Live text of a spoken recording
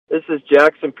This is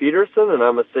Jackson Peterson, and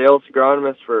I'm a sales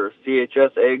agronomist for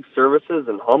CHS Ag Services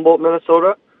in Humboldt,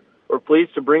 Minnesota. We're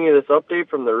pleased to bring you this update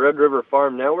from the Red River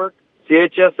Farm Network.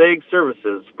 CHS Ag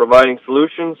Services, providing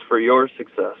solutions for your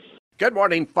success. Good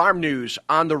morning, Farm News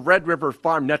on the Red River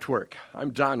Farm Network.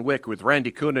 I'm Don Wick with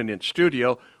Randy Coonan in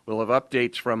studio. We'll have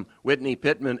updates from Whitney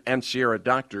Pittman and Sierra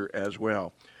Doctor as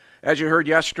well. As you heard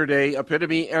yesterday,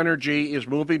 Epitome Energy is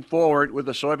moving forward with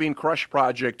the soybean crush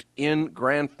project in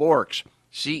Grand Forks.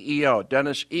 CEO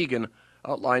Dennis Egan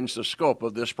outlines the scope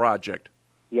of this project.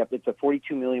 Yep, it's a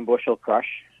 42 million bushel crush,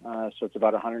 so it's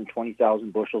about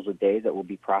 120,000 bushels a day that we'll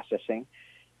be processing.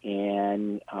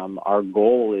 And our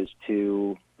goal is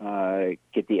to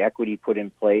get the equity put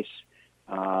in place,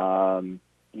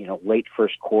 late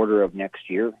first quarter of next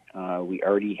year. We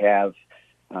already have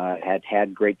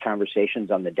had great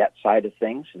conversations on the debt side of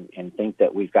things and think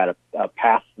that we've got a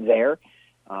path there.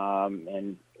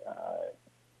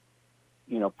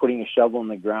 Putting a shovel in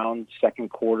the ground second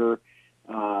quarter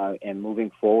and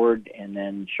moving forward, and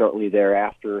then shortly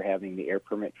thereafter having the air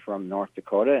permit from North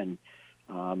Dakota. And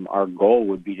our goal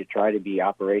would be to try to be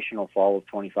operational fall of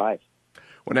 25.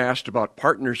 When asked about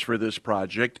partners for this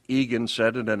project, Egan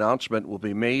said an announcement will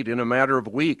be made in a matter of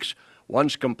weeks.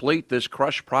 Once complete, this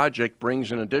crush project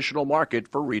brings an additional market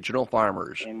for regional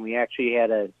farmers. And we actually had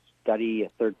a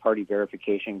third-party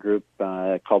verification group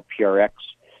called PRX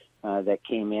that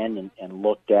came in and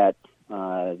looked at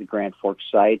the Grand Forks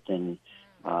site, and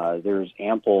there's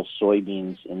ample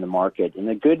soybeans in the market. And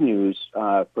the good news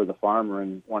for the farmer,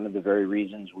 and one of the very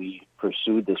reasons we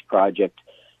pursued this project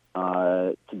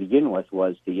to begin with,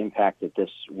 was the impact that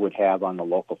this would have on the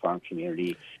local farm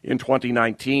community. In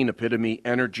 2019, Epitome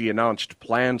Energy announced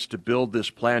plans to build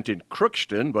this plant in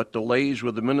Crookston, but delays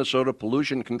with the Minnesota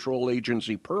Pollution Control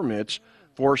Agency permits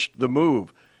forced the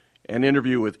move. An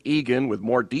interview with Egan with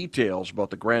more details about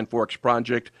the Grand Forks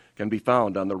project can be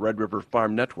found on the Red River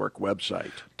Farm Network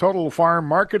website. Total Farm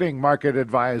Marketing Market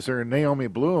Advisor Naomi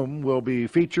Bloom will be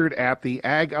featured at the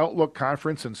Ag Outlook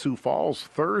Conference in Sioux Falls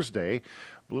Thursday.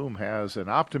 Bloom has an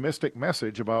optimistic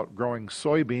message about the growing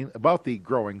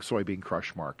soybean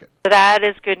crush market. That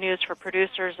is good news for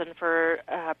producers and for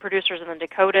producers in the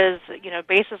Dakotas.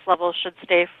 Basis levels should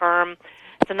stay firm.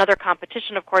 It's another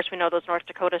competition. Of course, we know those North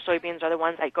Dakota soybeans are the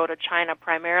ones that go to China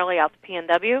primarily out the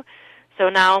PNW. So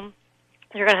now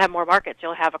you're going to have more markets.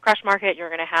 You'll have a crush market. You're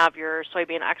going to have your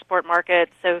soybean export market.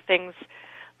 So things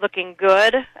looking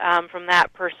good from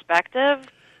that perspective.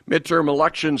 Midterm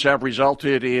elections have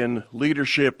resulted in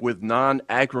leadership with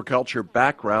non-agriculture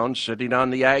backgrounds sitting on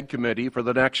the Ag Committee for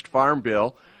the next Farm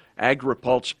Bill.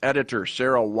 AgriPulse editor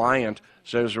Sarah Wyant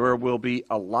says there will be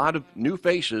a lot of new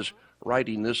faces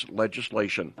writing this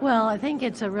legislation. Well, I think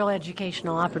it's a real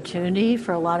educational opportunity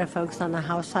for a lot of folks on the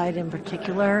House side in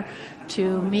particular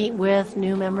to meet with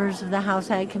new members of the House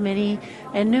Ag Committee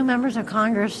and new members of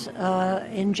Congress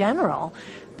in general,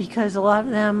 because a lot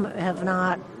of them have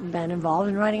not been involved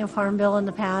in writing a farm bill in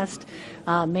the past,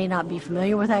 may not be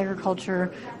familiar with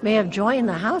agriculture, may have joined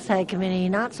the House Ag Committee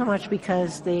not so much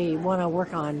because they want to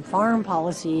work on farm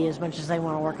policy as much as they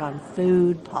want to work on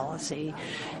food policy.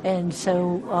 And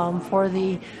so for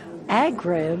the ag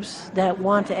groups that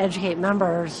want to educate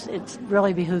members, it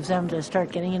really behooves them to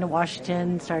start getting into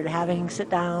Washington, start having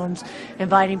sit-downs,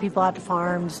 inviting people out to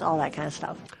farms, all that kind of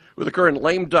stuff. With the current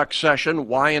lame duck session,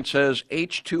 Wyant says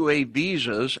H-2A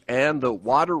visas and the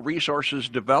Water Resources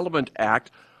Development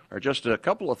Act are just a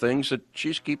couple of things that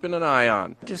she's keeping an eye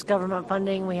on. Just government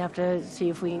funding, we have to see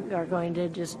if we are going to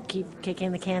just keep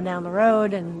kicking the can down the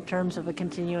road in terms of a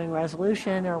continuing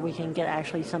resolution, or we can get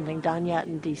actually something done yet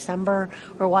in December.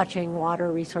 We're watching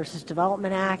Water Resources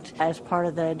Development Act as part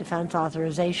of the Defense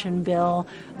Authorization Bill.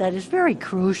 That is very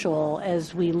crucial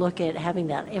as we look at having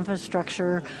that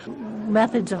infrastructure,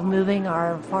 methods of moving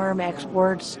our farm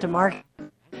exports to market.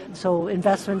 So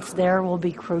investments there will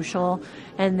be crucial.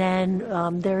 And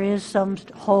then there is some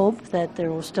hope that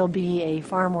there will still be a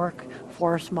Farm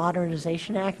Workforce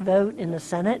Modernization Act vote in the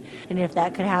Senate. And if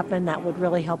that could happen, that would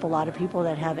really help a lot of people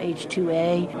that have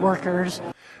H-2A workers.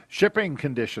 Shipping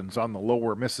conditions on the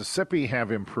lower Mississippi have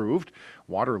improved.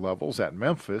 Water levels at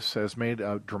Memphis has made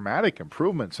dramatic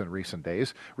improvements in recent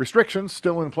days. Restrictions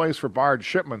still in place for barge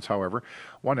shipments, however.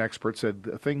 One expert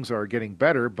said things are getting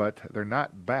better, but they're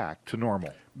not back to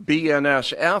normal.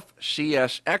 BNSF,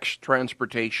 CSX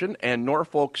Transportation, and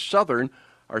Norfolk Southern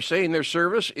are saying their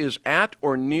service is at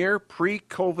or near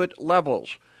pre-COVID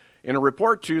levels. In a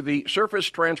report to the Surface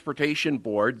Transportation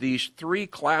Board, these three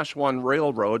Class 1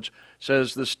 railroads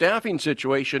says the staffing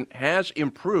situation has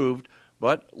improved,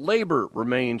 but labor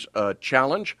remains a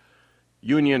challenge.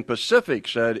 Union Pacific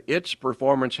said its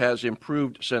performance has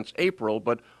improved since April,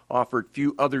 but offered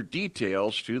few other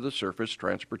details to the Surface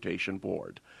Transportation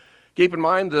Board. Keep in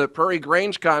mind the Prairie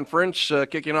Grains Conference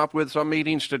kicking off with some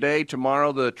meetings today.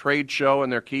 Tomorrow, the trade show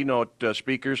and their keynote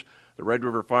speakers. The Red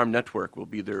River Farm Network will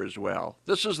be there as well.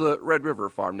 This is the Red River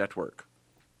Farm Network.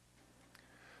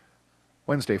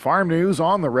 Wednesday Farm News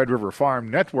on the Red River Farm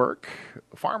Network.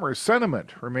 Farmer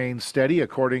sentiment remains steady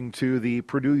according to the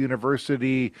Purdue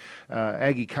University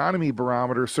Ag Economy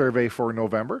Barometer survey for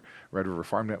November. Red River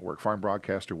Farm Network farm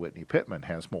broadcaster Whitney Pittman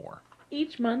has more.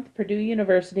 Each month, Purdue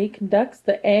University conducts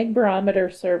the Ag Barometer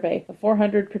survey of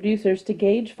 400 producers to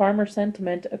gauge farmer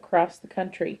sentiment across the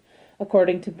country.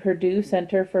 According to Purdue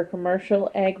Center for Commercial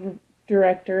Ag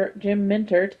Director Jim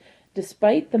Mintert,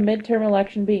 despite the midterm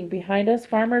election being behind us,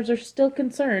 farmers are still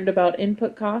concerned about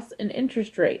input costs and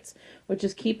interest rates, which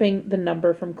is keeping the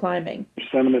number from climbing.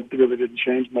 Sentiment really didn't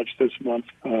change much this month.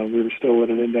 We were still at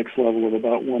an index level of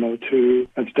about 102.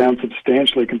 That's down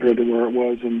substantially compared to where it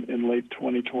was in late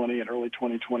 2020 and early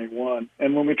 2021.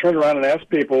 And when we turn around and ask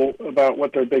people about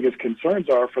what their biggest concerns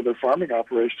are for their farming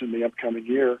operation in the upcoming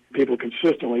year, people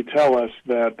consistently tell us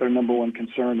that their number one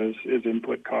concern is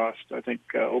input cost. I think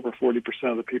over 40%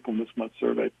 of the people in this month's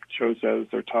survey chose that as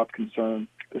their top concern.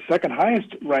 The second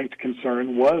highest ranked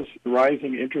concern was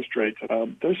rising interest rates.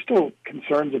 There's still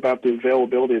concerns about the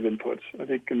availability of inputs. I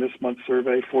think in this month's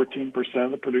survey, 14%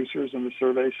 of the producers in the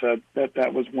survey said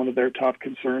that was one of their top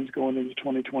concerns going into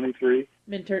 2023.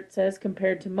 Mintert says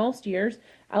compared to most years,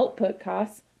 output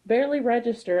costs barely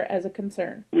register as a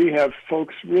concern. We have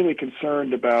folks really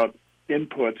concerned about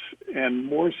inputs, and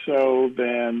more so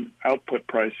than output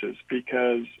prices,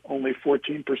 because only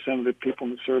 14% of the people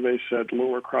in the survey said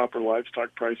lower crop or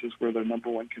livestock prices were their number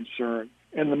one concern.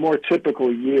 In the more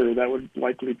typical year, that would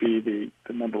likely be the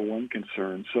number one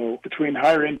concern. So between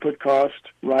higher input costs,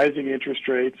 rising interest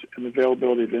rates, and the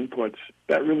availability of inputs,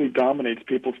 that really dominates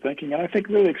people's thinking, and I think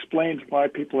really explains why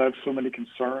people have so many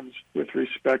concerns with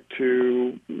respect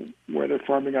to where their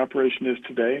farming operation is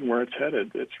today and where it's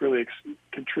headed. It's really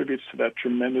contributes to that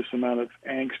tremendous amount of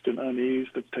angst and unease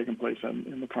that's taken place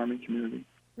in the farming community.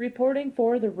 Reporting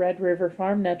for the Red River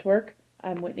Farm Network,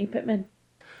 I'm Whitney Pittman.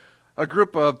 A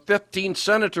group of 15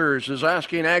 senators is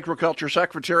asking Agriculture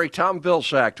Secretary Tom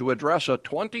Vilsack to address a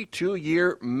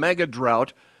 22-year mega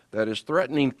drought that is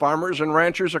threatening farmers and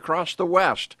ranchers across the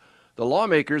West. The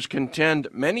lawmakers contend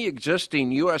many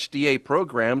existing USDA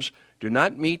programs do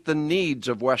not meet the needs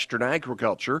of Western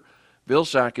agriculture.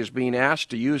 Vilsack is being asked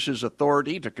to use his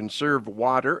authority to conserve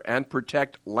water and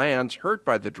protect lands hurt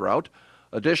by the drought.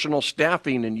 Additional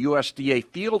staffing in USDA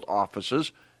field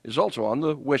offices is also on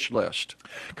the wish list.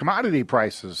 Commodity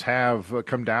prices have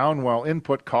come down while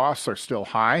input costs are still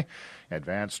high.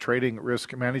 Advanced Trading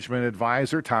Risk Management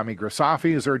Advisor Tommy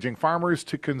Grisafi is urging farmers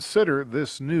to consider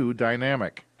this new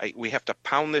dynamic. We have to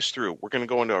pound this through. We're going to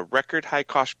go into a record high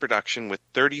cost production with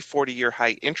 30, 40-year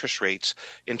high interest rates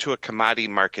into a commodity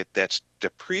market that's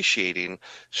depreciating.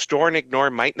 Store and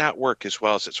ignore might not work as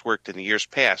well as it's worked in the years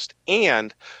past.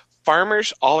 And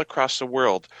farmers all across the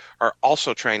world are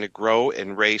also trying to grow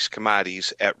and raise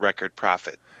commodities at record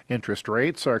profit. Interest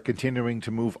rates are continuing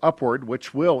to move upward,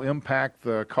 which will impact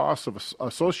the costs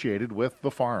associated with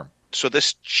the farm. So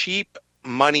this cheap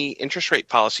money interest rate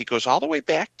policy goes all the way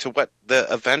back to what the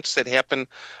events that happened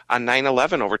on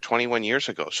 9/11 over 21 years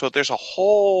ago. So there's a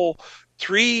whole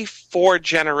 3-4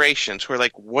 generations who are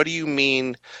like, what do you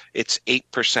mean it's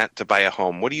 8% to buy a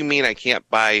home? What do you mean I can't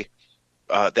buy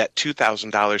that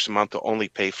 $2,000 a month to only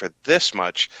pay for this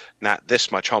much, not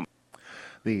this much home?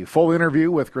 The full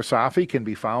interview with Grisafi can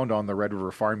be found on the Red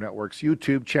River Farm Network's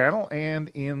YouTube channel and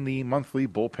in the monthly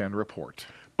Bullpen Report.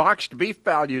 Boxed beef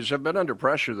values have been under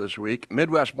pressure this week.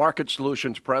 Midwest Market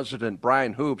Solutions President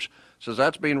Brian Hoops says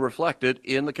that's being reflected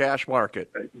in the cash market.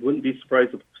 I wouldn't be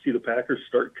surprised to see the Packers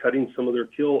start cutting some of their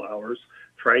kill hours,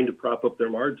 trying to prop up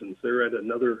their margins. They're at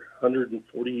another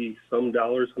 $140-some,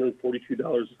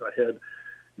 $142 a head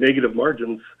negative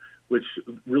margins, which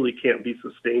really can't be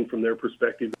sustained from their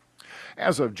perspective.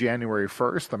 As of January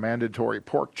 1st, the mandatory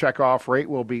pork checkoff rate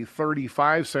will be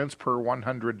 35 cents per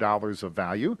 $100 of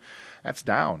value. That's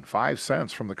down 5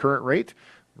 cents from the current rate.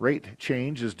 Rate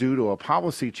change is due to a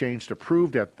policy change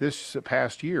approved at this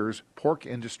past year's Pork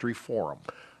Industry Forum.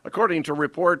 According to a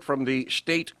report from the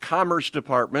State Commerce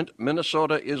Department,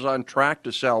 Minnesota is on track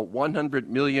to sell 100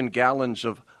 million gallons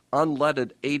of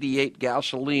unleaded 88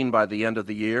 gasoline by the end of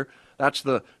the year. That's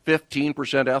the 15%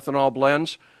 ethanol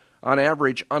blends. On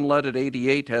average, unleaded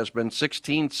 88 has been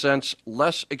 16 cents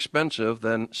less expensive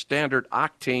than standard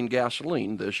octane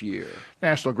gasoline this year.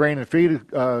 National Grain and Feed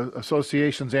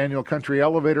Association's annual Country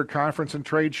Elevator Conference and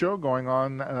Trade Show going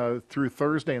on through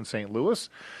Thursday in St. Louis.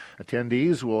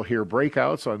 Attendees will hear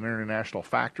breakouts on international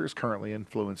factors currently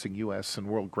influencing U.S. and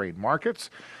world grain markets,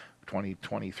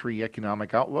 2023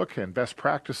 economic outlook, and best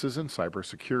practices in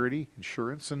cybersecurity,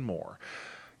 insurance, and more.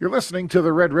 You're listening to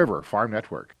the Red River Farm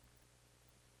Network.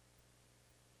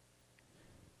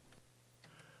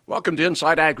 Welcome to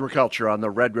Inside Agriculture on the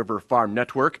Red River Farm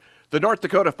Network. The North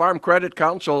Dakota Farm Credit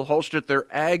Council hosted their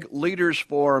Ag Leaders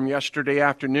Forum yesterday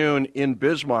afternoon in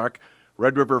Bismarck.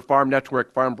 Red River Farm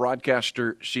Network farm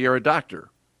broadcaster Sierra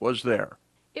Doctor was there.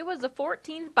 It was the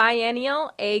 14th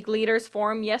biennial Ag Leaders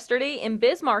Forum yesterday in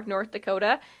Bismarck, North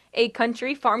Dakota. Ag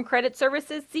Country Farm Credit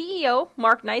Services CEO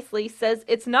Mark Nicely says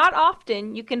it's not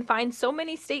often you can find so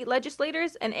many state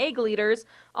legislators and ag leaders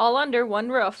all under one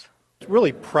roof.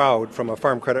 Really proud from a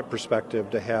farm credit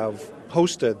perspective to have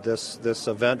hosted this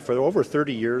event for over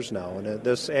 30 years now. And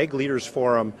this Ag Leaders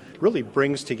Forum really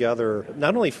brings together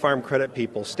not only farm credit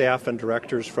people, staff and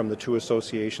directors from the two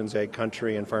associations, Ag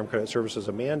Country and Farm Credit Services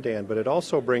of Mandan, but it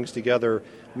also brings together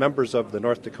members of the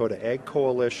North Dakota Ag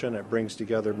Coalition. It brings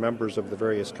together members of the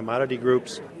various commodity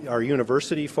groups. Our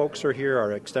university folks are here,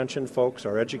 our extension folks,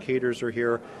 our educators are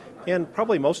here. And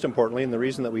probably most importantly, and the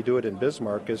reason that we do it in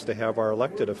Bismarck, is to have our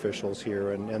elected officials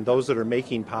here and those that are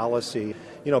making policy.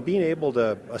 You know, being able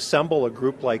to assemble a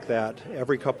group like that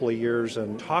every couple of years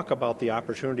and talk about the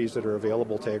opportunities that are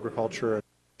available to agriculture.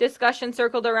 Discussion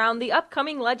circled around the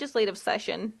upcoming legislative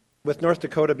session. With North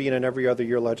Dakota being an every other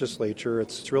year legislature,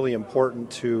 it's really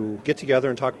important to get together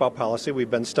and talk about policy.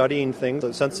 We've been studying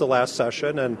things since the last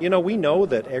session, and we know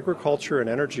that agriculture and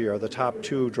energy are the top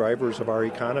two drivers of our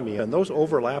economy, and those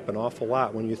overlap an awful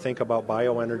lot when you think about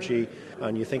bioenergy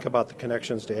and you think about the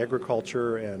connections to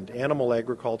agriculture and animal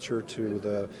agriculture to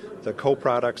the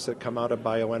co-products that come out of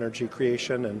bioenergy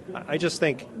creation. And I just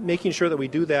think making sure that we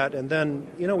do that, and then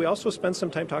we also spend some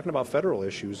time talking about federal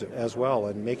issues as well,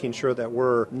 and making sure that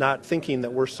we're not thinking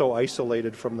that we're so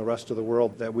isolated from the rest of the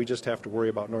world that we just have to worry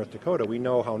about North Dakota. We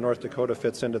know how North Dakota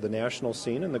fits into the national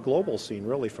scene and the global scene,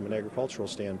 really, from an agricultural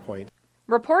standpoint.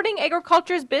 Reporting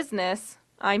agriculture's business,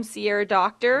 I'm Sierra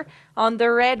Doctor on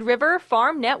the Red River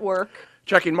Farm Network.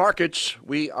 Checking markets,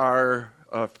 we are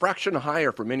a fraction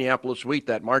higher for Minneapolis wheat.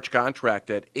 That March contract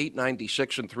at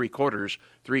 $8.96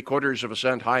 3/4 of a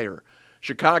cent higher.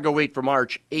 Chicago wheat for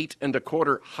March 8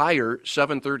 1/4 higher,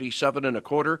 $7.37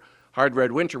 1/4. Hard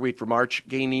red winter wheat for March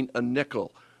gaining a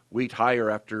nickel. Wheat higher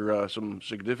after some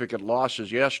significant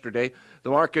losses yesterday. The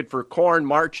market for corn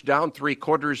March down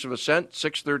 3/4 of a cent,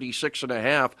 $6.36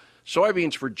 1/2.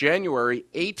 Soybeans for January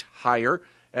 8 higher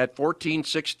at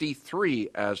 $14.63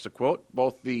 as the quote.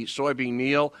 Both the soybean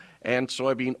meal and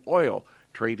soybean oil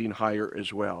trading higher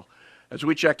as well. As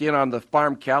we check in on the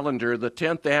farm calendar, the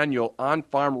 10th annual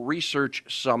On-Farm Research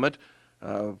Summit,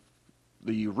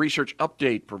 the research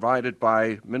update provided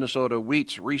by Minnesota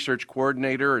Wheat's research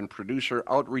coordinator and producer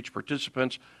outreach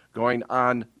participants going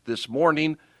on this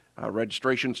morning.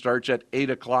 Registration starts at 8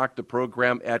 o'clock, the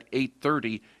program at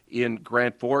 8:30 in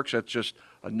Grand Forks. That's just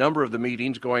a number of the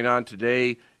meetings going on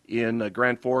today in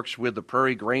Grand Forks with the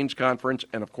Prairie Grains Conference.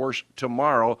 And, of course,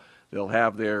 tomorrow they'll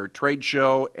have their trade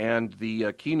show and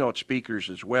the keynote speakers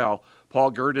as well.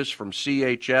 Paul Gertis from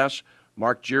CHS,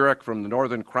 Mark Jurek from the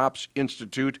Northern Crops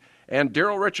Institute, and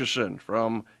Daryl Richardson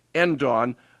from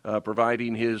NDAWN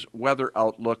providing his weather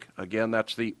outlook. Again,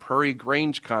 that's the Prairie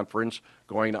Grains Conference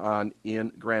going on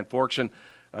in Grand Forks. And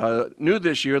new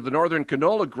this year, the Northern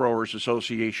Canola Growers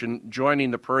Association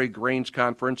joining the Prairie Grains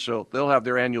Conference. So they'll have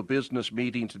their annual business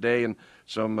meeting today and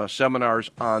some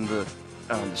seminars on the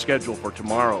schedule for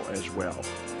tomorrow as well.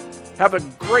 Have a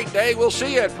great day. We'll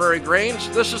see you at Prairie Grains.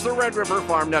 This is the Red River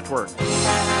Farm Network.